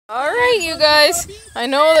Alright, you guys. I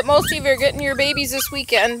know that most of you are getting your babies this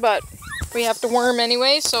weekend, but we have to worm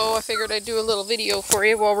anyway, so I figured I'd do a little video for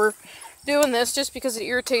you while we're doing this, just because it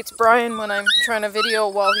irritates Brian when I'm trying to video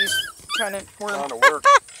while he's trying to worm. Trying to work.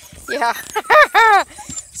 Yeah.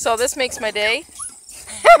 So this makes my day.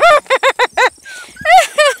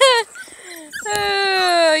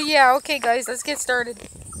 Yeah, okay guys, let's get started.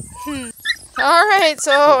 Alright,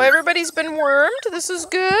 so everybody's been wormed. This is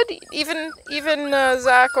good. Even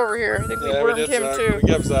Zach over here. I think we wormed him Zach. too. We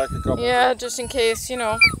gave Zach a couple. Yeah, just in case, you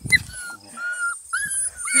know.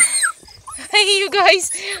 Hey, you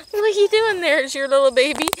guys, what are you doing there? Is your little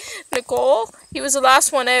baby, Nicole? He was the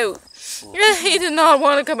last one out. He did not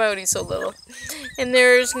want to come out. He's so little. And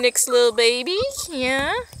there's Nick's little baby.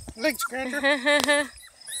 Yeah. Thanks, Grandpa.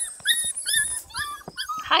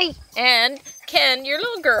 Hi. And Ken, your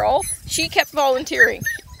little girl, she kept volunteering.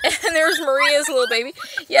 And there's Maria's little baby.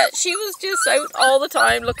 Yeah, she was just out all the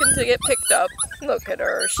time looking to get picked up. Look at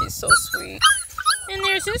her. She's so sweet. And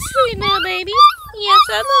there's this sweet little baby. Yes,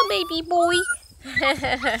 that little baby boy.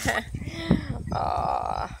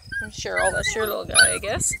 Aw, I'm Cheryl. That's your little guy, I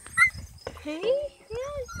guess. Hey, yeah.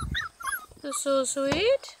 That's so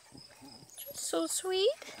sweet. Just so sweet.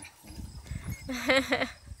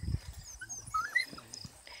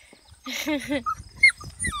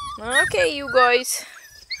 Okay, you guys.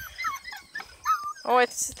 Oh, I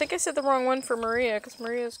think I said the wrong one for Maria, because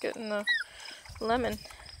Maria's getting the lemon.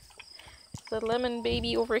 The lemon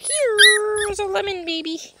baby over here. There's a lemon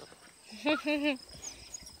baby. There's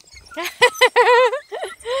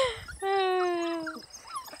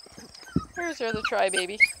the other try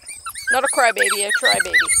baby. Not a cry baby, a try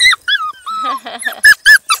baby.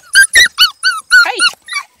 Hi.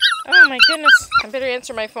 Oh my goodness. I better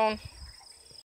answer my phone.